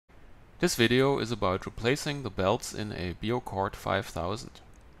This video is about replacing the belts in a Beocord 5000.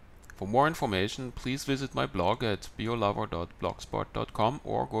 For more information, please visit my blog at beolover.blogspot.com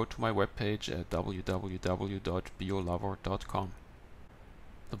or go to my webpage at www.beolover.com.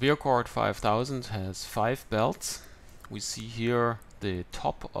 The Beocord 5000 has 5 belts. We see here the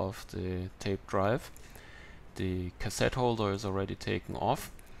top of the tape drive. The cassette holder is already taken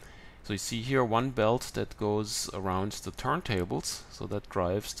off. So you see here one belt that goes around the turntables, so that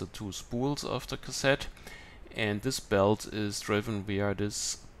drives the 2 spools of the cassette, and this belt is driven via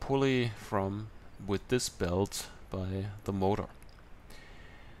this pulley with this belt by the motor.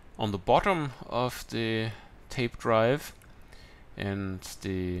 On the bottom of the tape drive, and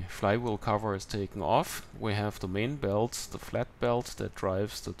the flywheel cover is taken off, we have the main belt, the flat belt that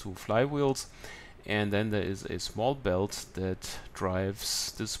drives the 2 flywheels. And then there is a small belt that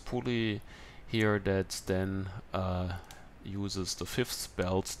drives this pulley here that then uses the 5th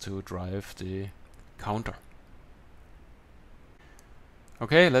belt to drive the counter.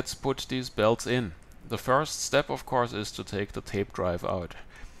 Okay, let's put these belts in. The first step, of course, is to take the tape drive out.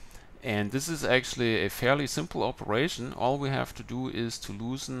 And this is actually a fairly simple operation. All we have to do is to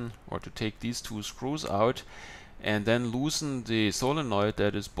loosen or to take these 2 screws out and then loosen the solenoid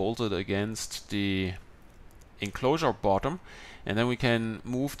that is bolted against the enclosure bottom, and then we can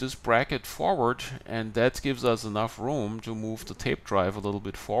move this bracket forward, and that gives us enough room to move the tape drive a little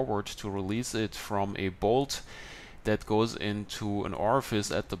bit forward to release it from a bolt that goes into an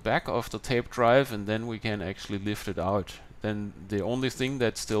orifice at the back of the tape drive, and then we can actually lift it out. Then the only thing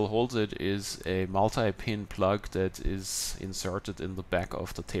that still holds it is a multi-pin plug that is inserted in the back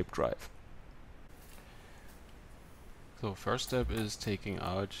of the tape drive. So first step is taking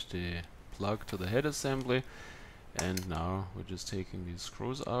out the plug to the head assembly, and now we're just taking these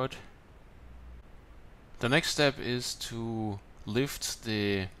screws out. The next step is to lift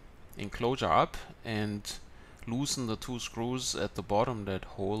the enclosure up and loosen the 2 screws at the bottom that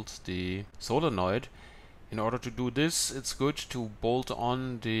hold the solenoid. In order to do this, it's good to bolt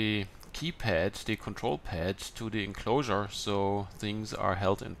on the keypad, the control pad, to the enclosure so things are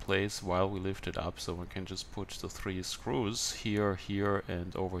held in place while we lift it up. So we can just put the 3 screws here, here,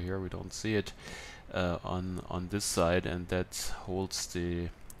 and over here. We don't see it on this side, and that holds the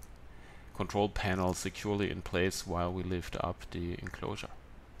control panel securely in place while we lift up the enclosure.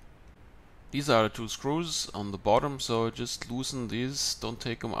 These are the 2 screws on the bottom, so just loosen these, don't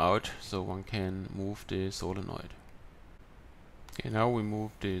take them out, so one can move the solenoid. Okay, now we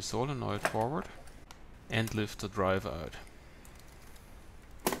move the solenoid forward and lift the drive out.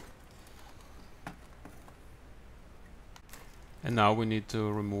 And now we need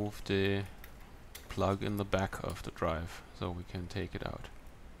to remove the plug in the back of the drive so we can take it out.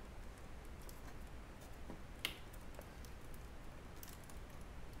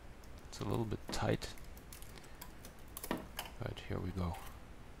 It's a little bit tight, but here we go.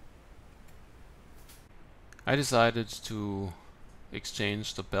 I decided to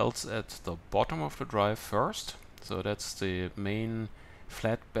exchange the belts at the bottom of the drive first. So that's the main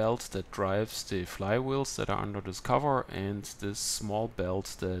flat belt that drives the flywheels that are under this cover, and this small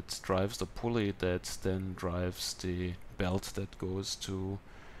belt that drives the pulley that then drives the belt that goes to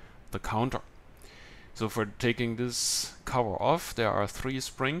the counter. So for taking this cover off, there are 3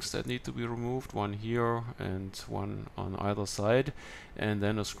 springs that need to be removed, one here and one on either side, and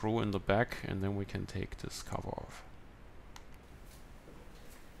then a screw in the back, and then we can take this cover off.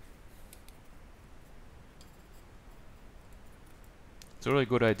 It's a really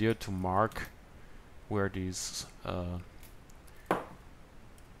good idea to mark where these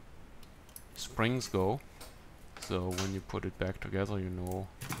springs go, so when you put it back together you know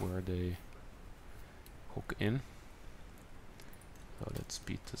where they hook in. So let's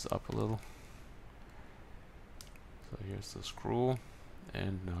speed this up a little. So here's the screw,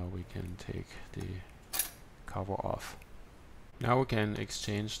 and now we can take the cover off. Now we can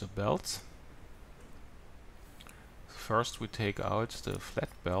exchange the belts. First we take out the flat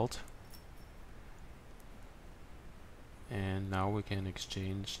belt, and now we can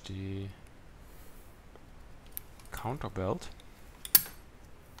exchange the counter belt.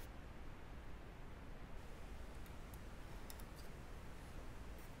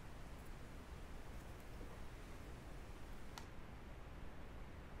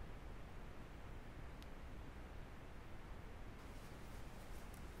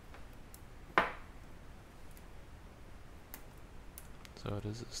 So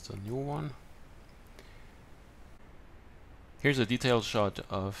this is the new one. Here's a detailed shot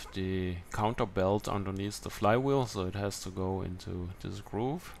of the counter belt underneath the flywheel, so it has to go into this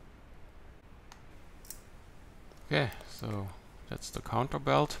groove. Okay, so that's the counter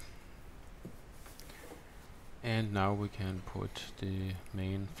belt. And now we can put the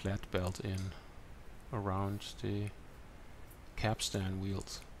main flat belt in around the capstan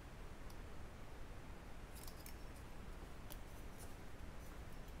wheels.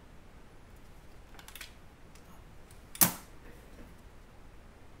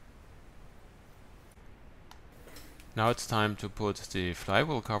 Now it's time to put the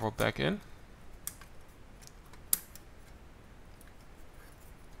flywheel cover back in.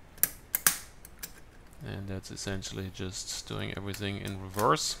 And that's essentially just doing everything in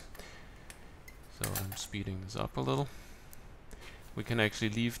reverse. So I'm speeding this up a little. We can actually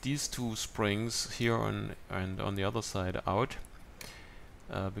leave these two springs here and on the other side out,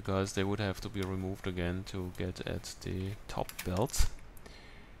 because they would have to be removed again to get at the top belt.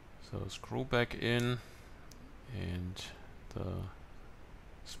 So screw back in and the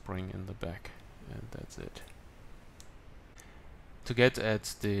spring in the back, and that's it. To get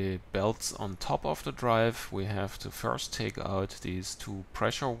at the belts on top of the drive, we have to first take out these two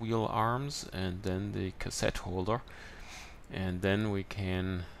pressure wheel arms and then the cassette holder, and then we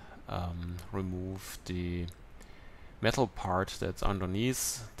can remove the metal part that's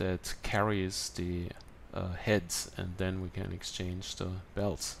underneath that carries the heads, and then we can exchange the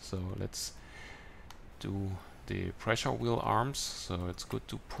belts. So let's do the pressure wheel arms. So it's good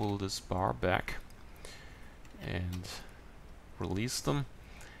to pull this bar back and release them.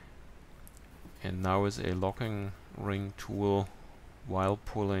 And now with a locking ring tool, while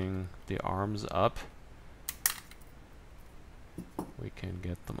pulling the arms up, we can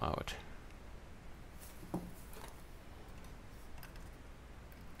get them out.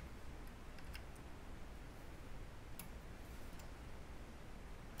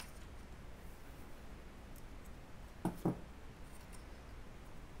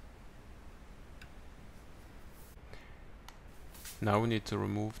 Now we need to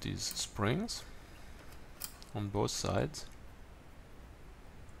remove these springs on both sides.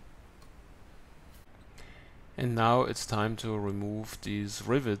 And now it's time to remove these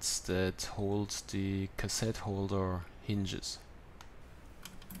rivets that hold the cassette holder hinges.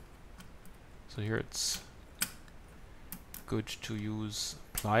 So here it's good to use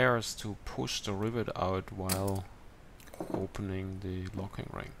pliers to push the rivet out while opening the locking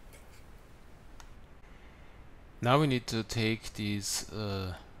ring. Now we need to take these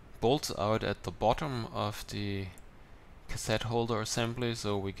bolts out at the bottom of the cassette holder assembly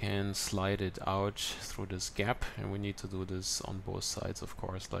so we can slide it out through this gap, and we need to do this on both sides, of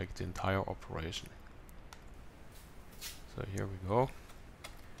course, like the entire operation. So here we go.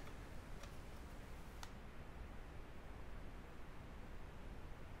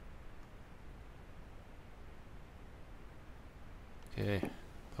 Okay,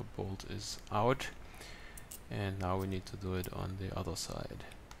 the bolt is out. And now we need to do it on the other side.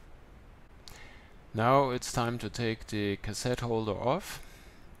 Now it's time to take the cassette holder off.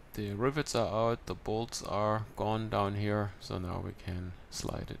 The rivets are out, the bolts are gone down here, so now we can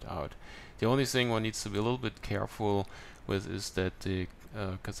slide it out. The only thing one needs to be a little bit careful with is that the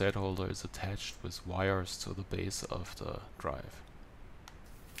cassette holder is attached with wires to the base of the drive.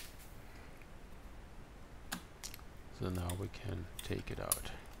 So now we can take it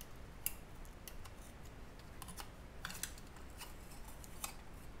out.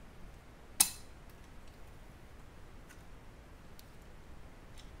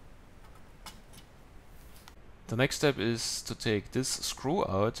 The next step is to take this screw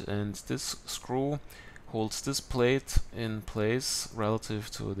out, and this screw holds this plate in place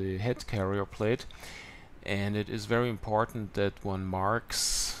relative to the head carrier plate, and it is very important that one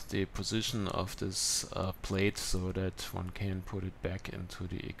marks the position of this plate so that one can put it back into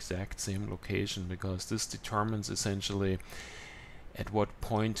the exact same location, because this determines essentially at what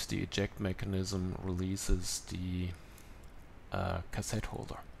point the eject mechanism releases the cassette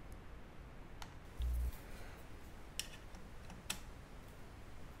holder.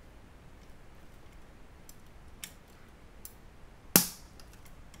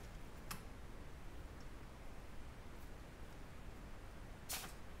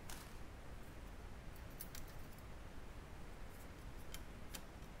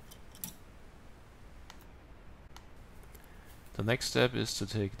 The next step is to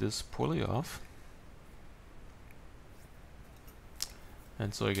take this pulley off.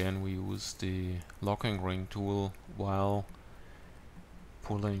 And so again we use the locking ring tool while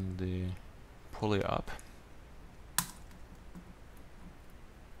pulling the pulley up.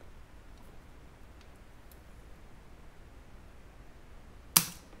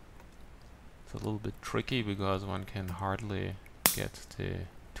 It's a little bit tricky because one can hardly get the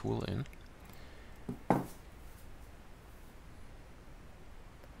tool in.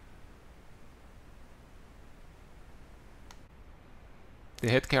 The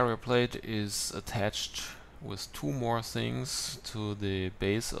head carrier plate is attached with two more things to the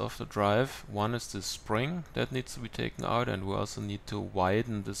base of the drive. One is the spring that needs to be taken out, and we also need to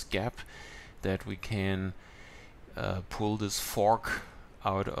widen this gap that we can pull this fork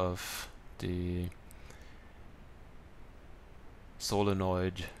out of the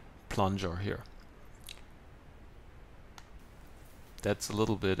solenoid plunger here. That's a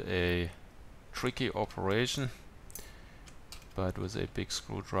little bit a tricky operation, but with a big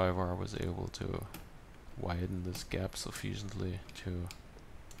screwdriver I was able to widen this gap sufficiently to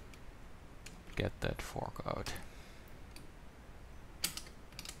get that fork out.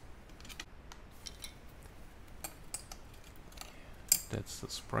 That's the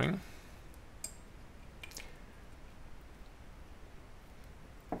spring.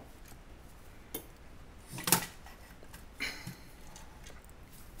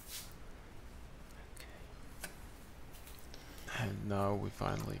 And now we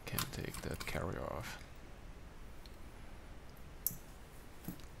finally can take that carrier off.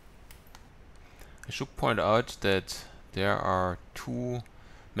 I should point out that there are two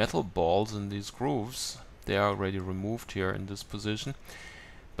metal balls in these grooves. They are already removed here in this position,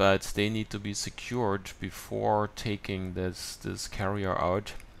 but they need to be secured before taking this carrier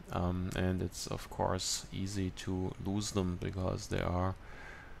out, and it's of course easy to lose them because they are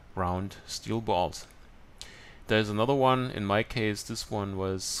round steel balls. There's another one. In my case, this one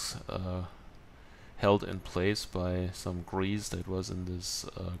was held in place by some grease that was in this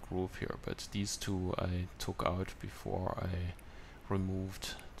groove here, but these two I took out before I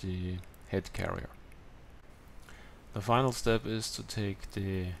removed the head carrier. The final step is to take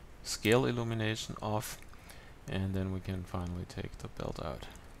the scale illumination off, and then we can finally take the belt out.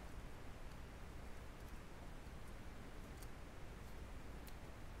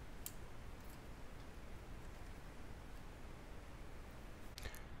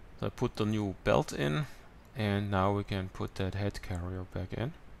 So I put the new belt in, and now we can put that head carrier back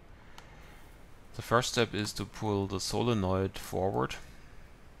in. The first step is to pull the solenoid forward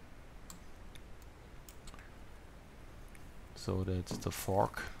so that the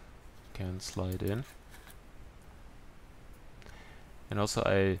fork can slide in. And also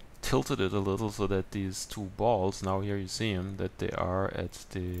I tilted it a little so that these two balls, now here you see them, that they are at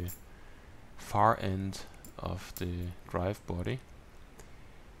the far end of the drive body.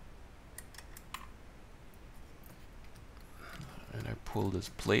 And I pull this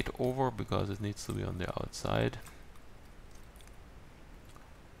plate over because it needs to be on the outside.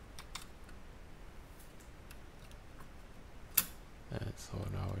 And so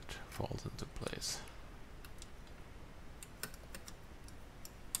now it falls into place.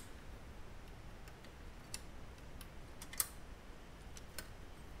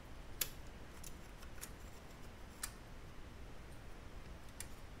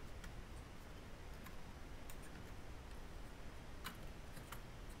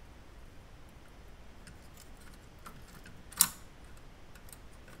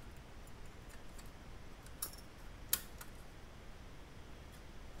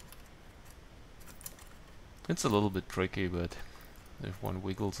 It's a little bit tricky, but if one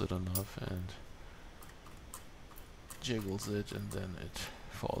wiggles it enough and jiggles it, and then it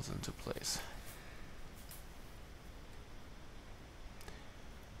falls into place.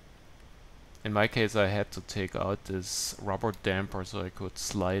 In my case, I had to take out this rubber damper so I could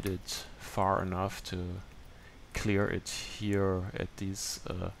slide it far enough to clear it here at these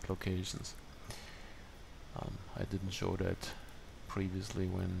locations. I didn't show that previously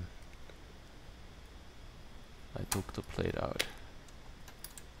when I took the plate out.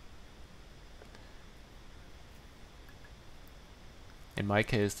 In my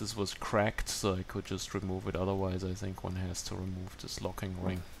case, this was cracked, so I could just remove it. Otherwise, I think one has to remove this locking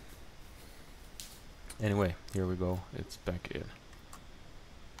ring. Anyway, here we go. It's back in.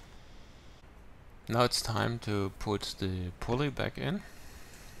 Now it's time to put the pulley back in.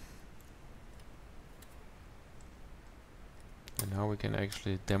 And now we can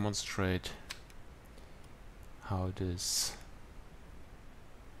actually demonstrate how this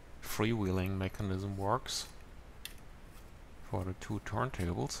freewheeling mechanism works for the two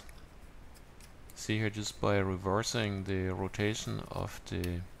turntables. See here, just by reversing the rotation of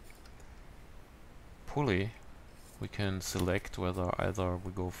the pulley, we can select whether either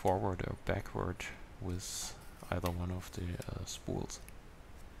we go forward or backward with either one of the spools.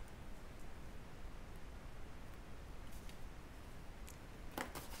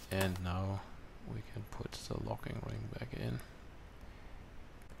 And now we can put the locking ring back in.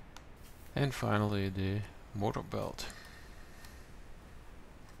 And finally the motor belt.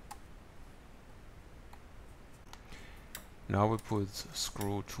 Now we put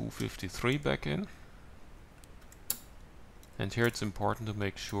screw 253 back in. And here it's important to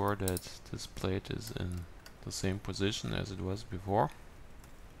make sure that this plate is in the same position as it was before.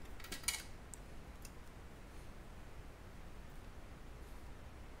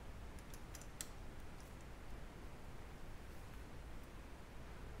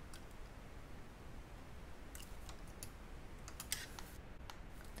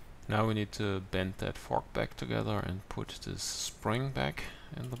 Now we need to bend that fork back together and put this spring back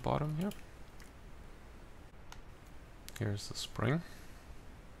in the bottom here. Here's the spring.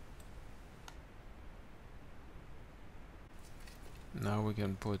 Now we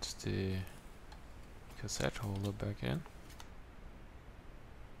can put the cassette holder back in.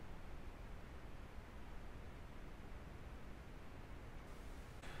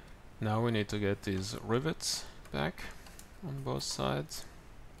 Now we need to get these rivets back on both sides.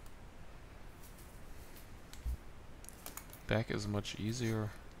 Back is much easier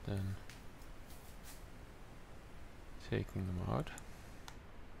than taking them out.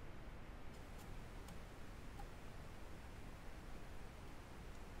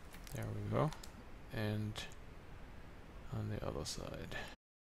 There we go. And on the other side.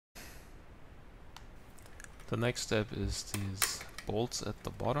 The next step is these bolts at the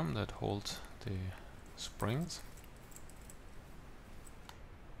bottom that hold the springs.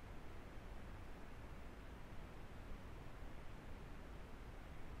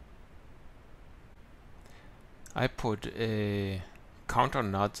 I put a counter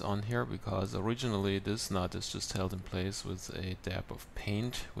nut on here because originally this nut is just held in place with a dab of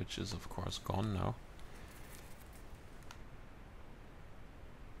paint, which is of course gone now.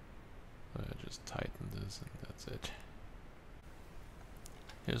 So I just tighten this and that's it.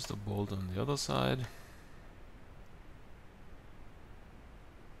 Here's the bolt on the other side.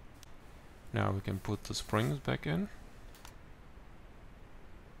 Now we can put the springs back in.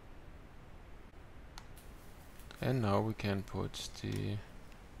 And now we can put the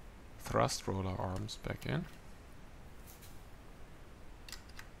thrust roller arms back in.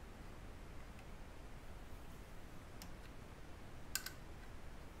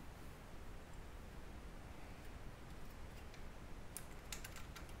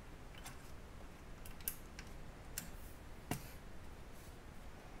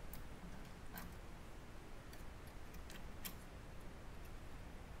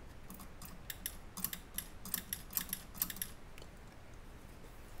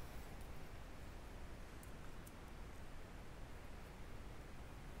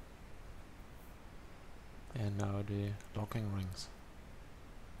 And now the locking rings.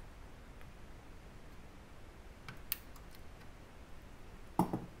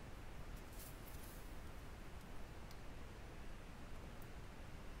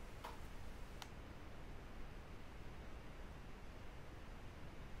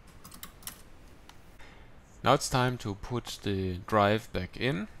 Now it's time to put the drive back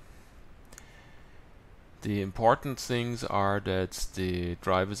in. The important things are that the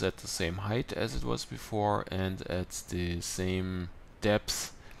drive is at the same height as it was before and at the same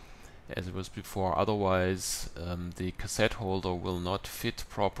depth as it was before. Otherwise, the cassette holder will not fit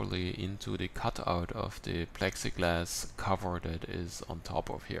properly into the cutout of the plexiglass cover that is on top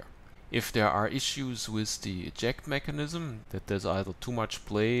of here. If there are issues with the eject mechanism, that there's either too much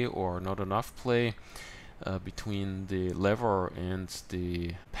play or not enough play between the lever and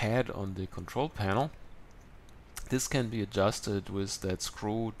the pad on the control panel, this can be adjusted with that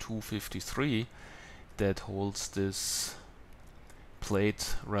screw 253 that holds this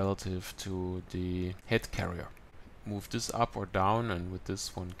plate relative to the head carrier. Move this up or down, and with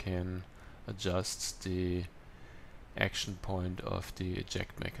this one can adjust the action point of the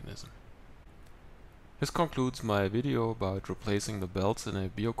eject mechanism. This concludes my video about replacing the belts in a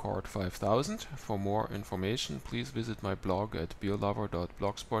Beocord 5000. For more information, please visit my blog at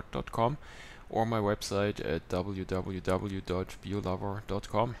beolover.blogspot.com or my website at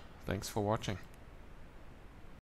www.beolover.com. Thanks for watching.